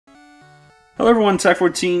Hello everyone,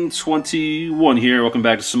 Tech1421 here. Welcome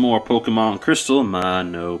back to some more Pokemon Crystal, my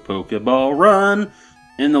no Pokeball run.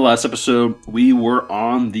 In the last episode, we were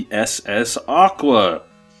on the SS Aqua,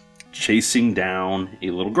 chasing down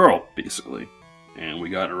a little girl, basically. And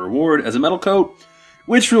we got a reward as a metal coat,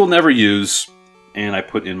 which we will never use. And I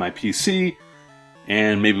put in my PC,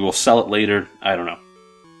 and maybe we'll sell it later. I don't know.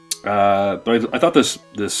 But I thought this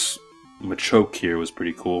Machoke here was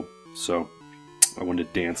pretty cool, so I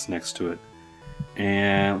wanted to dance next to it.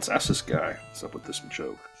 And let's ask this guy, what's up with this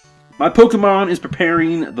Machoke? My Pokemon is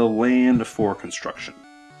preparing the land for construction,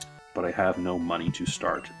 but I have no money to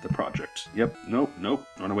start the project. Yep, nope,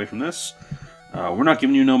 run away from this. We're not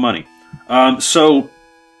giving you no money. So,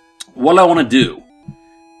 what I want to do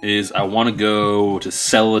is I want to go to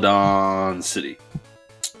Celadon City.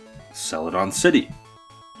 Celadon City.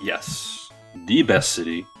 Yes, the best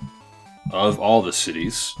city of all the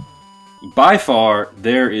cities. By far,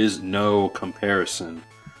 there is no comparison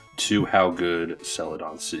to how good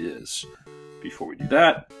Celadon City is. Before we do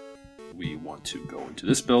that, we want to go into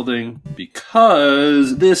this building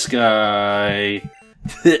because this guy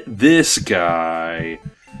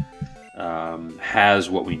has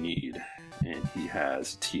what we need. And he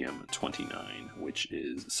has TM29, which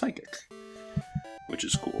is Psychic, which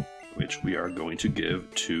is cool. Which we are going to give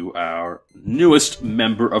to our newest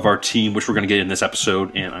member of our team, which we're going to get in this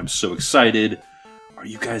episode, and I'm so excited. Are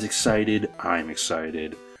you guys excited? I'm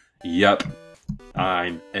excited. Yup,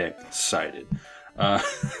 I'm excited.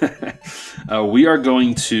 We are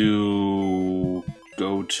going to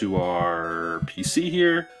go to our PC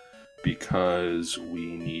here, because we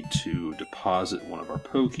need to deposit one of our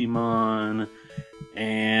Pokemon,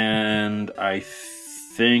 and I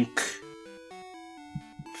think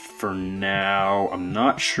for now, I'm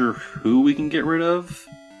not sure who we can get rid of.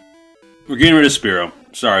 We're getting rid of Spearow.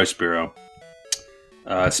 Sorry, Spearow.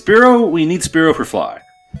 We need Spearow for Fly.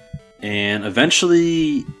 And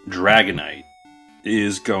eventually, Dragonite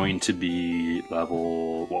is going to be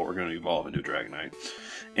level... Well, we're going to evolve into Dragonite.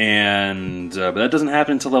 And but that doesn't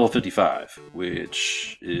happen until level 55,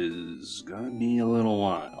 which is going to be a little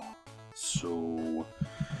while. So,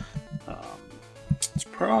 it's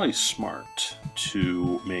probably smart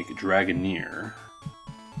to make Dragoneer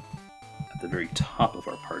at the very top of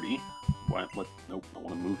our party. What? Nope, I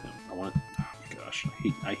want to move him. I want to... Oh my gosh,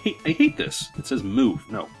 I hate this. It says move.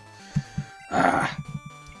 No.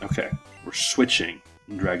 Okay, we're switching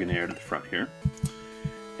Dragoneer to the front here.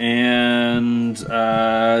 And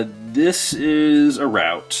this is a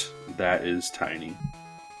route that is tiny,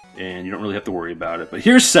 and you don't really have to worry about it. But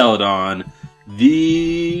here's Celadon,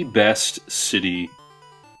 the best city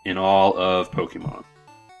in all of Pokemon,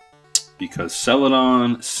 because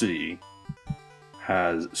Celadon City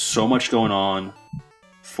has so much going on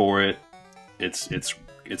for it. It's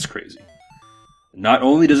crazy. Not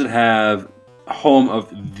only does it have a home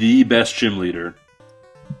of the best gym leader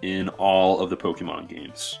in all of the Pokemon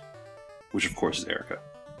games, which of course is Erica.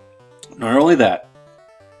 Not only that,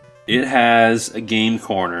 it has a game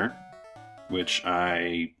corner, which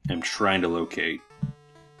I am trying to locate. I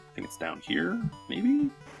think it's down here, maybe?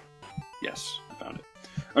 Yes, I found it.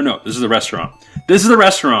 Oh no, this is the restaurant. This is the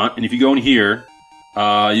restaurant, and if you go in here,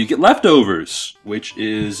 you get leftovers, which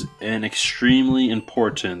is an extremely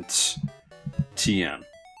important TM.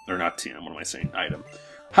 Or not TM, what am I saying? Item.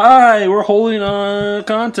 Hi, we're holding a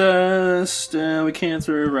contest, and we can't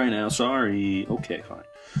serve right now. Sorry. Okay,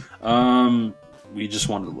 fine. We just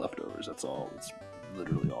wanted the leftovers. That's all. It's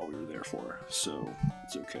literally all we were there for. So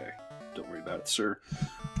it's okay. Don't worry about it, sir.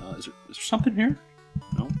 Is there something here?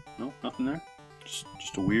 No, nothing there.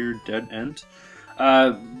 Just a weird dead end.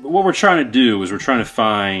 What we're trying to do is we're trying to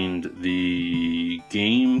find the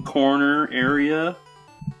game corner area.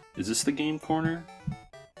 Is this the game corner?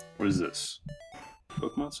 What is this?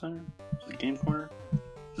 Pokemon Center? Is it the game corner?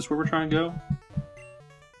 Is this where we're trying to go?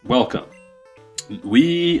 Welcome.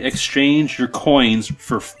 We exchange your coins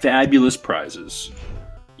for fabulous prizes.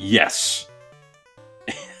 Yes.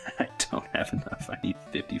 I don't have enough. I need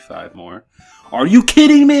 55 more. Are you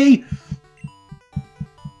kidding me?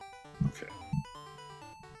 Okay.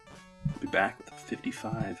 I'll be back with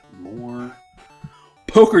 55 more.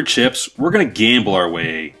 Poker chips. We're going to gamble our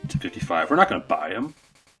way to 55. We're not going to buy them.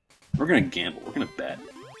 We're going to gamble. We're going to bet.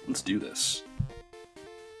 Let's do this.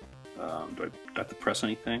 Do I have to press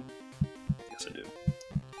anything? Yes, I do.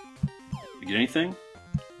 Did we get anything?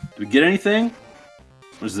 Did we get anything?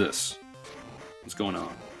 What is this? What's going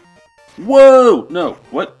on? Whoa! No.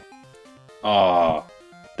 What? Aw. That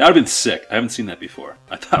would have been sick. I haven't seen that before.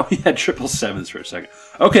 I thought we had 777s for a second.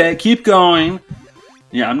 Okay, keep going.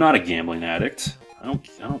 Yeah, I'm not a gambling addict. I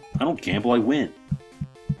don't gamble, I win.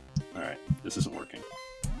 Alright. This isn't working.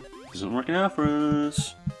 This isn't working out for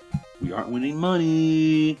us. We aren't winning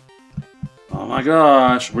money. Oh my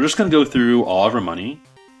gosh. We're just going to go through all of our money.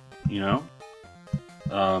 You know?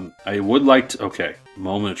 I would like to... Okay.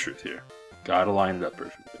 Moment of truth here. Gotta line it up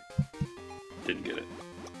perfectly. Didn't get it.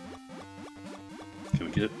 Can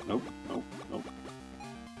we get it? Nope. Nope. Nope.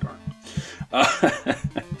 Darn.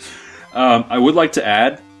 I would like to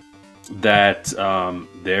add that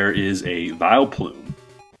there is a Vileplume.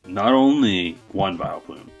 Not only one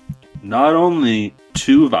Vileplume. Not only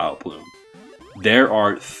 2 Vileplume. There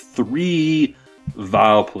are 3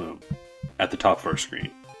 Vileplume at the top of our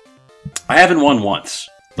screen. I haven't won once.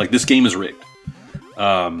 Like, this game is rigged.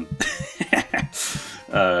 Yeah,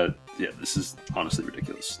 this is honestly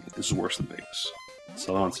ridiculous. This is worse than Vegas.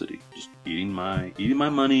 Celadon City. Just eating my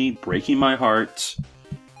money, breaking my heart.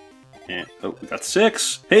 And, oh, we got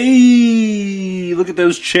 6. Hey! Look at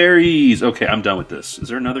those cherries! Okay, I'm done with this. Is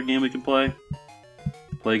there another game we can play?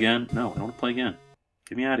 Play again? No, I don't want to play again.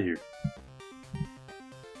 Get me out of here.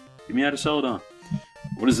 Get me out of Celadon.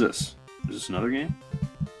 What is this? Is this another game?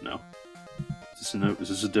 No. Is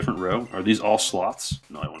this a different row? Are these all slots?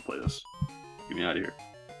 No, I want to play this. Get me out of here.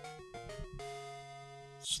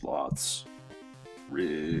 Slots.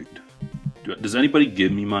 Rigged. Does anybody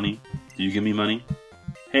give me money? Do you give me money?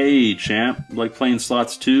 Hey, champ. Like playing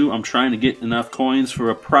slots too? I'm trying to get enough coins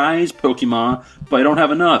for a prize Pokemon, but I don't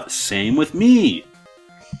have enough. Same with me.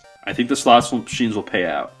 I think the slots machines will pay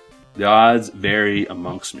out. The odds vary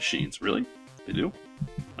amongst machines. Really? They do?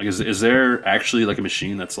 Like, is there actually like a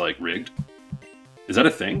machine that's like rigged? Is that a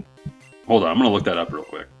thing? Hold on, I'm gonna look that up real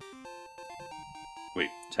quick. Wait,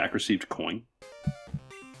 attack received coin?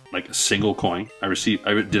 Like a single coin?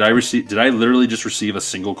 Did I literally just receive a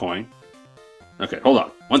single coin? Okay, hold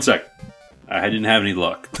on. 1 sec. I didn't have any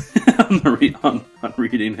luck on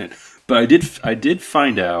reading it. But I did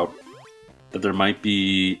find out that there might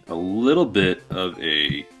be a little bit of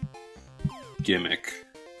a gimmick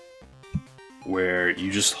where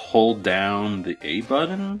you just hold down the A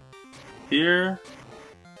button here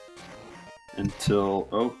until...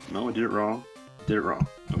 Oh, no, I did it wrong. Did it wrong.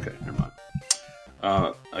 Okay, never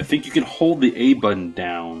mind. I think you can hold the A button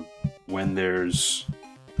down when there's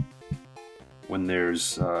 2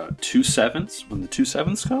 7s, when the 2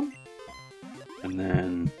 7s come, and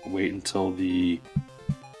then wait until the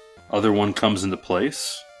other one comes into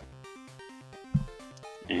place,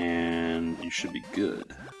 and you should be good.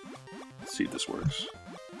 Let's see if this works.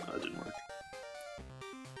 It didn't work.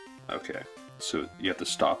 Okay, so you have to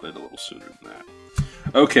stop it a little sooner than that.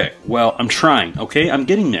 Okay, well, I'm trying, okay? I'm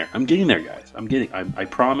getting there. I'm getting there, guys. I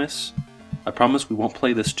promise. I promise we won't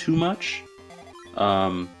play this too much.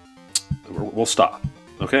 We'll stop,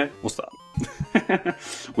 okay? We'll stop.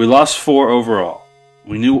 We lost 4 overall.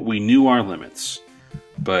 We knew our limits,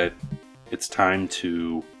 but it's time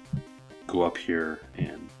to go up here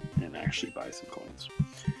and actually buy some coins.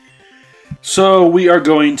 So we are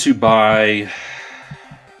going to buy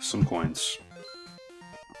some coins.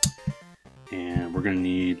 And we're going to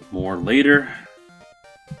need more later.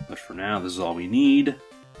 But for now, this is all we need.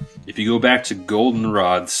 If you go back to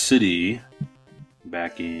Goldenrod City,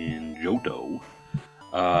 back in Johto,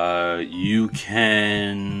 you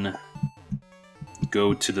can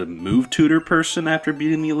go to the Move Tutor person after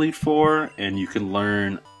beating the Elite Four, and you can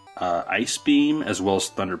learn Ice Beam as well as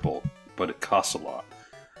Thunderbolt, but it costs a lot.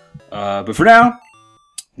 But for now,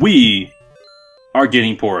 we are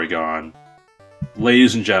getting Porygon.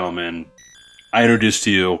 Ladies and gentlemen, I introduce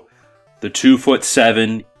to you the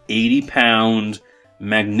 2'7", 80-pound,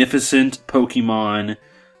 magnificent Pokemon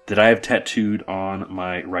that I have tattooed on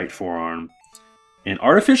my right forearm. An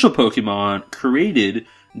artificial Pokemon created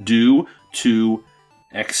due to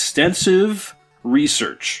extensive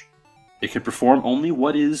research. It can perform only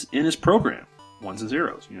what is in his program. 1s and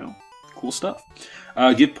 0s, you know? Cool stuff.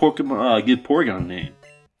 Give Porygon a name.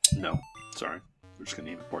 No, sorry. We're just going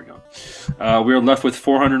to name it Porygon. We are left with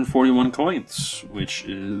 441 coins, which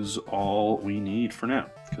is all we need for now,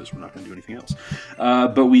 because we're not going to do anything else.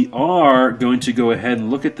 But we are going to go ahead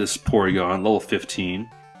and look at this Porygon, level 15.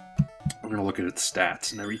 We're going to look at its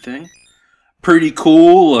stats and everything. Pretty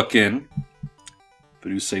cool looking, if I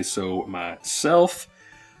do say so myself.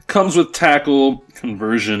 Comes with Tackle,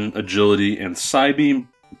 Conversion, Agility, and Psybeam.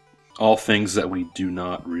 All things that we do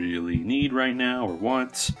not really need right now or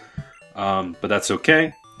want. But that's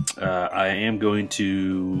okay. I am going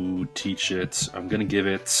to teach it. I'm going to give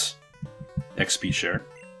it XP share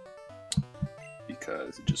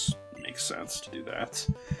because it just makes sense to do that.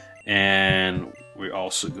 And we're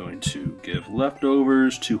also going to give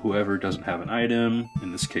leftovers to whoever doesn't have an item,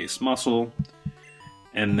 in this case Muscle.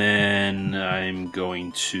 And then I'm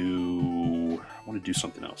going to... I want to do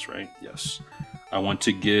something else, right? Yes. I want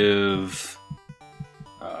to give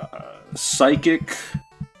Psychic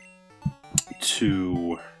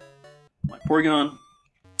to my Porygon.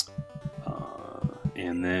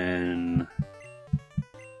 And then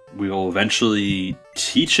we'll eventually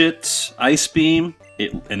teach it Ice Beam.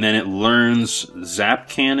 And then it learns Zap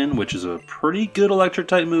Cannon, which is a pretty good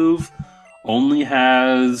Electric-type move. Only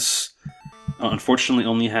has... unfortunately,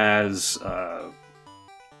 only has...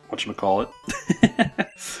 whatchamacallit?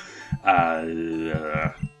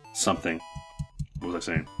 Something. What was I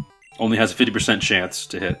saying? Only has a 50% chance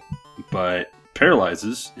to hit, but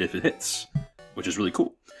paralyzes if it hits, which is really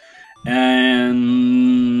cool.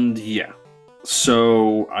 And yeah,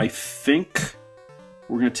 so I think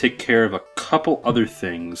we're going to take care of a couple other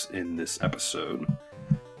things in this episode.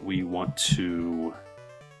 We want to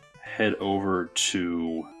head over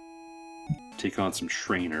to take on some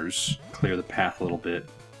trainers, clear the path a little bit.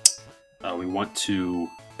 We want to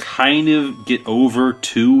kind of get over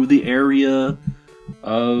to the area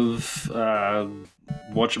of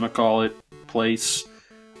whatchamacallit place.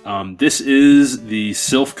 This is the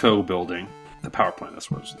Silphco building, the power plant. That's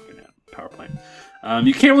what I was looking at. Power plant.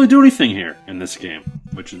 You can't really do anything here in this game,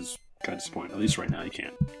 which is kind of disappointing. At least right now you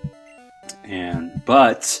can't.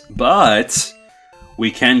 But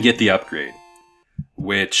we can get the upgrade,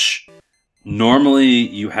 which normally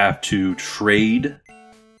you have to trade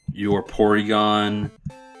your Porygon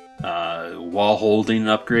while holding an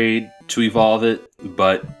upgrade to evolve it,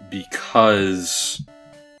 but because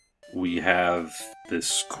we have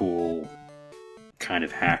this cool kind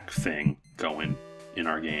of hack thing going in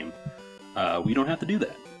our game, we don't have to do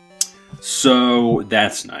that. So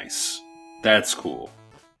that's nice. That's cool.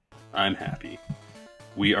 I'm happy.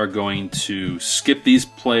 We are going to skip these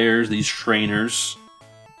players, these trainers,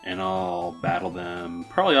 and I'll battle them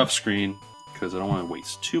probably off screen because I don't want to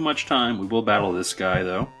waste too much time. We will battle this guy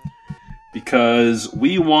though, because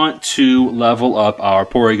we want to level up our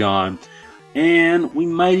Porygon, and we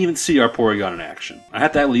might even see our Porygon in action. I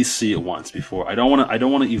have to at least see it once before. I don't want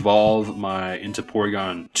to evolve my into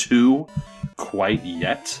Porygon 2 quite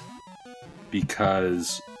yet,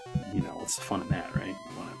 because you know what's the fun in that, right?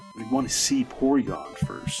 We want to see Porygon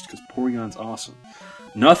first because Porygon's awesome.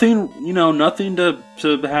 Nothing, you know, nothing to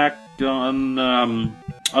hack on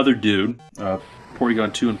other dude.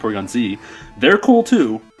 Porygon 2 and Porygon Z, they're cool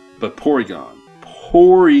too. But Porygon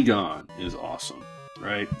is awesome,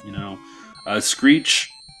 right? You know,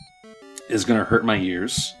 Screech is gonna hurt my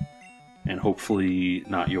ears, and hopefully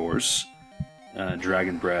not yours.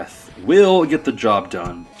 Dragon Breath will get the job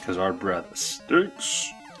done because our breath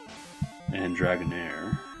stinks. And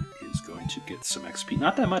Dragonair is going to get some XP.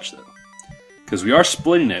 Not that much though, because we are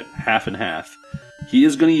splitting it half and half. He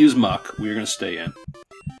is going to use Muck. We are going to stay in.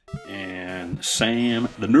 And Sam,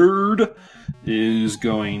 the nerd, is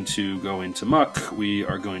going to go into Muck. We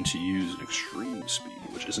are going to use an Extreme Speed,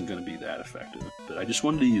 which isn't going to be that effective. But I just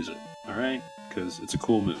wanted to use it, alright? Because it's a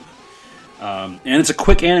cool move. And it's a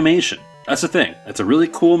quick animation. That's the thing. It's a really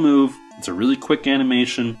cool move. It's a really quick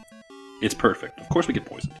animation. It's perfect. Of course we get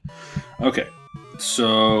poisoned. Okay.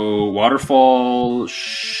 So, Waterfall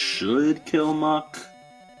should kill Muck.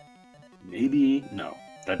 Maybe. No.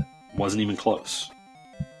 That wasn't even close.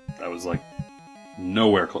 That was like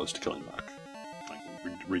nowhere close to killing Muck. Like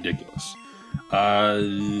ridiculous.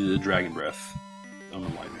 Dragon Breath. I don't know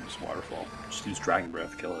why I use Waterfall. Just use Dragon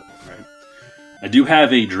Breath, kill it, right? I do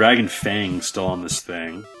have a Dragon Fang still on this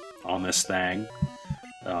thing.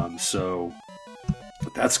 So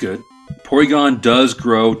that's good. Porygon does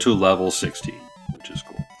grow to level 16, which is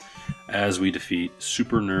cool. As we defeat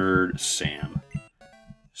Super Nerd Sam.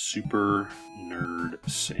 Super Nerd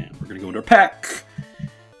Sam. We're going to go into our pack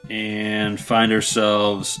and find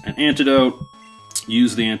ourselves an antidote.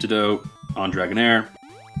 Use the antidote on Dragonair.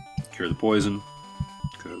 Cure the poison,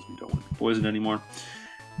 because we don't want to be poisoned anymore.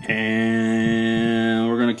 And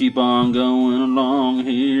we're going to keep on going along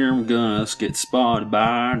here. We're going to get spotted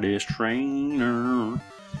by this trainer,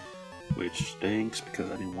 which stinks because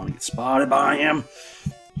I didn't want to get spotted by him.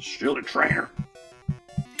 Still a trainer.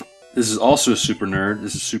 This is also a Super Nerd.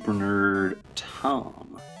 This is Super Nerd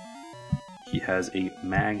Tom. He has a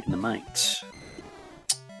Magnemite.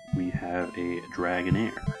 We have a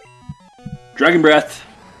Dragonair. Dragon Breath.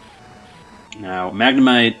 Now,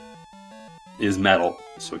 Magnemite is metal,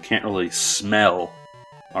 so it can't really smell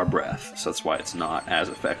our breath, so that's why it's not as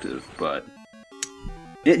effective, but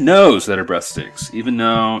it knows that our breath stinks. Even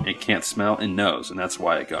though it can't smell, it knows, and that's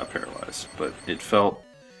why it got paralyzed. But it felt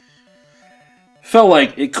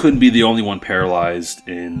like it couldn't be the only one paralyzed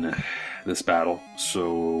in this battle,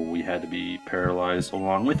 so we had to be paralyzed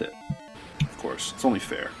along with it. Of course, it's only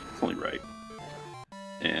fair. It's only right.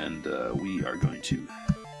 And we are going to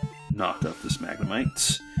knock up this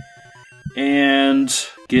Magnemite and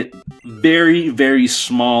get very, very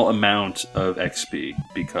small amount of XP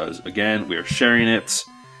because, again, we are sharing it.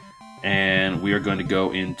 And we are going to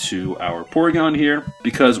go into our Porygon here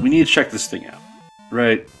because we need to check this thing out,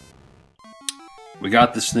 right? We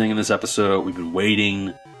got this thing in this episode. We've been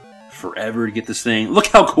waiting forever to get this thing. Look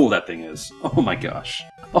how cool that thing is. Oh my gosh.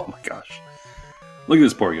 Oh my gosh. Look at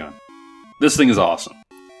this Porygon. This thing is awesome.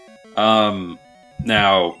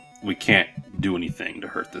 Now, we can't do anything to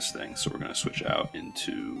hurt this thing, so we're going to switch out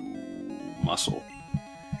into Muscle.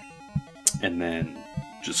 And then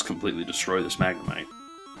just completely destroy this Magnemite.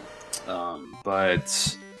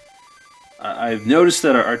 But I've noticed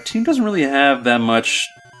that our team doesn't really have that much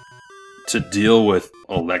to deal with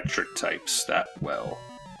electric types that well.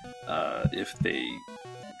 If they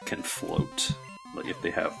can float, like if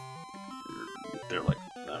they have, they're like,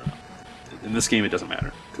 I don't know. In this game, it doesn't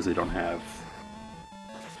matter because they don't have.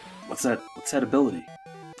 What's that ability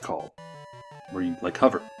called? Where you like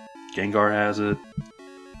hover? Gengar has it.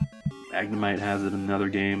 Magnemite has it in other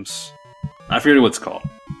games. I forget what it's called.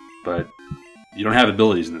 But you don't have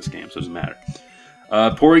abilities in this game, so it doesn't matter.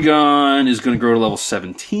 Porygon is going to grow to level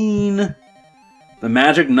 17. The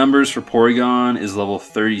magic numbers for Porygon is level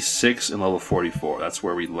 36 and level 44. That's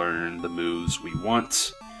where we learn the moves we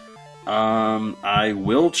want. I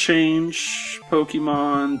will change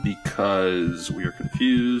Pokemon because we are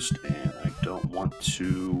confused, and I don't want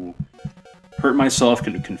to hurt myself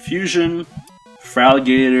into confusion.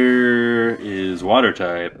 Fraligator is water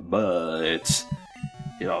type, but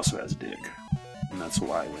it also has a dig, and that's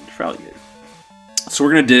why I went to Fraligator. So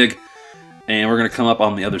we're going to dig, and we're going to come up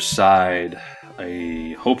on the other side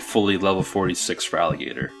a hopefully level 46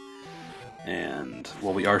 Fraligator. And,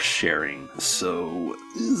 well, we are sharing, so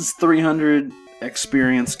is 300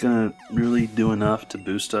 experience going to really do enough to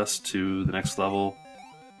boost us to the next level?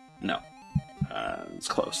 No. It's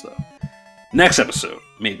close, though. Next episode,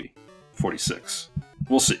 maybe. 46.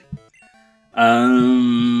 We'll see.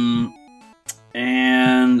 And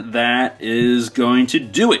that is going to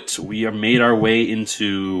do it. We have made our way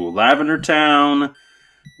into Lavender Town.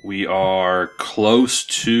 We are close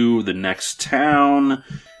to the next town.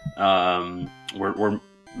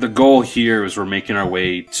 The goal here is we're making our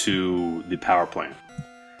way to the power plant.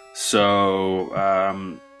 So I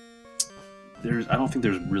don't think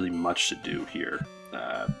there's really much to do here.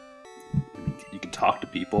 You can talk to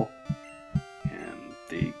people, and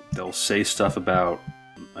they'll say stuff about.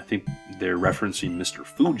 I think they're referencing Mr.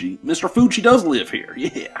 Fuji. Mr. Fuji does live here.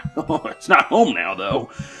 Yeah. It's not home now, though.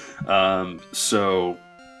 So,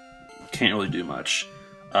 can't really do much.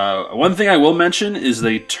 One thing I will mention is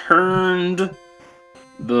they turned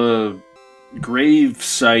the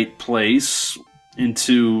gravesite place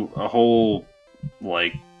into a whole,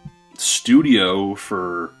 like, studio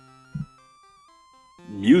for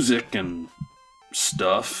music and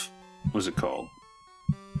stuff. What is it called?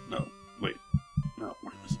 No, wait. No,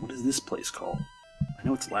 what is this place called? I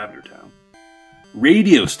know it's Lavender Town.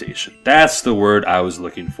 Radio station. That's the word I was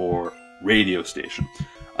looking for. Radio station.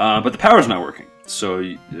 But the power's not working. So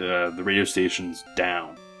the radio station's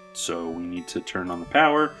down. So we need to turn on the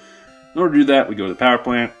power. In order to do that, we go to the power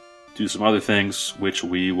plant, do some other things, which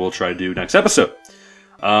we will try to do next episode.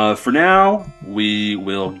 For now, we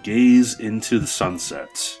will gaze into the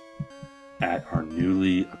sunset at our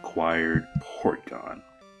newly acquired Porygon.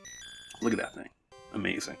 Look at that thing.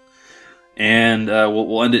 Amazing. And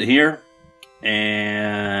we'll end it here. And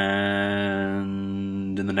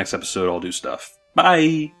in the next episode, I'll do stuff.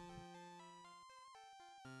 Bye!